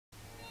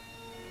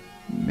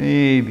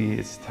Maybe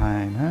it's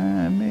time,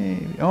 huh?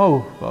 Maybe.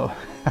 Oh, well.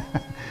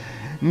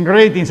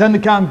 Greetings, I'm the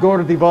Count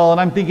Gore Duval, and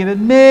I'm thinking that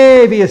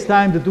maybe it's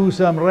time to do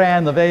some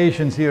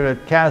renovations here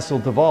at Castle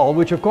Duval,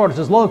 which of course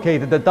is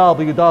located at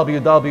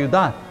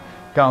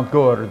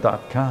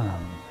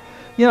www.countgore.com.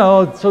 You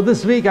know, so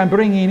this week I'm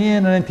bringing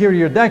in an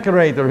interior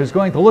decorator who's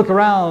going to look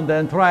around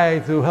and try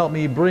to help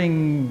me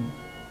bring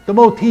the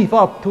motif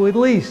up to at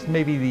least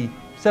maybe the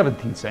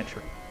 17th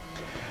century.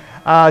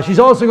 She's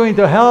also going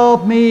to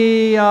help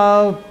me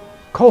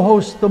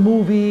co-host the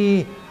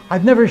movie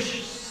I've never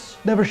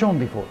shown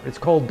before. It's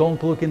called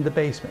Don't Look in the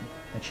Basement.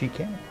 And she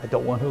can't. I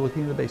don't want her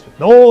looking in the basement.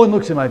 No one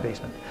looks in my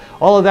basement.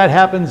 All of that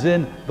happens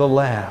in the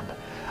lab.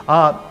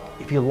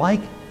 If you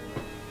like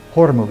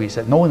horror movies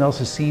that no one else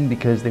has seen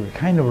because they were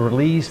kind of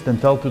released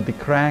and fell through the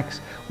cracks,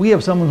 we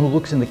have someone who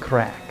looks in the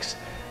cracks.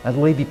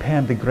 And Lady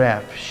Pam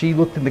DeGraff, she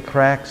looked in the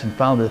cracks and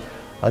found a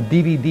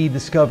DVD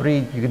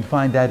discovery. You can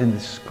find that in the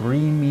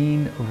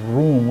Screaming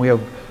Room. We have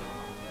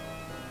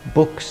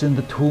books in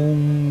the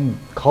tomb,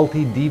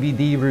 culty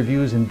DVD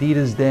reviews in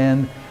Dita's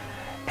Den,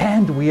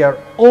 and we are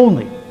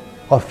only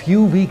a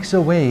few weeks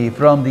away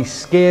from the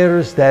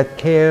Scares That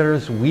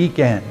Cares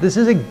weekend. This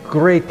is a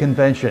great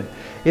convention.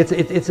 It's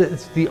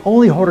the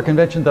only horror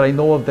convention that I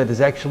know of that is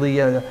actually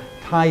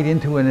tied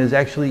into and is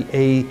actually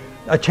a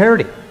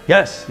charity.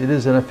 Yes, it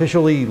is an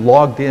officially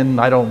logged in,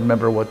 I don't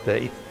remember what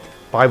the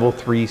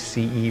 503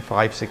 CE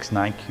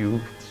 569Q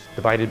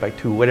divided by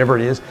 2, whatever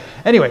it is.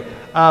 Anyway,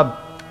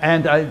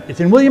 and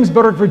it's in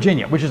Williamsburg,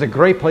 Virginia, which is a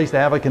great place to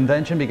have a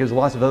convention because there's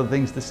lots of other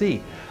things to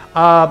see.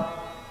 I'm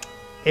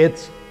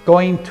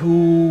going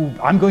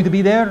to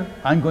be there.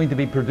 I'm going to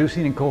be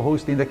producing and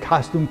co-hosting the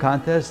costume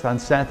contest on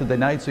Saturday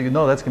night, so you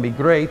know that's going to be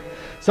great.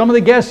 Some of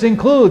the guests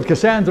include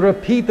Cassandra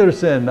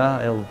Peterson,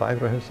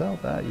 Elvira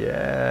herself,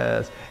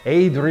 yes,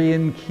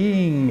 Adrian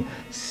King,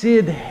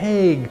 Sid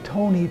Haig,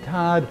 Tony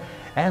Todd,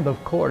 and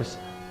of course,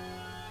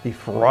 the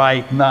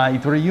Fright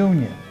Night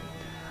reunion.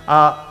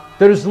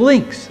 There's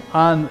links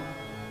on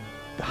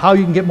how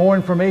you can get more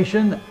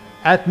information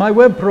at my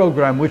web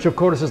program, which of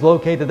course is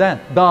located at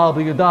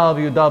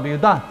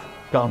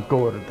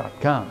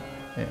www.countgore.com.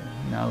 And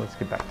now let's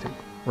get back to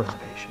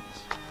renovations.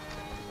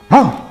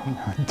 Oh,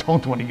 I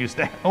don't want to use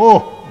that.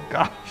 Oh,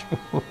 gosh.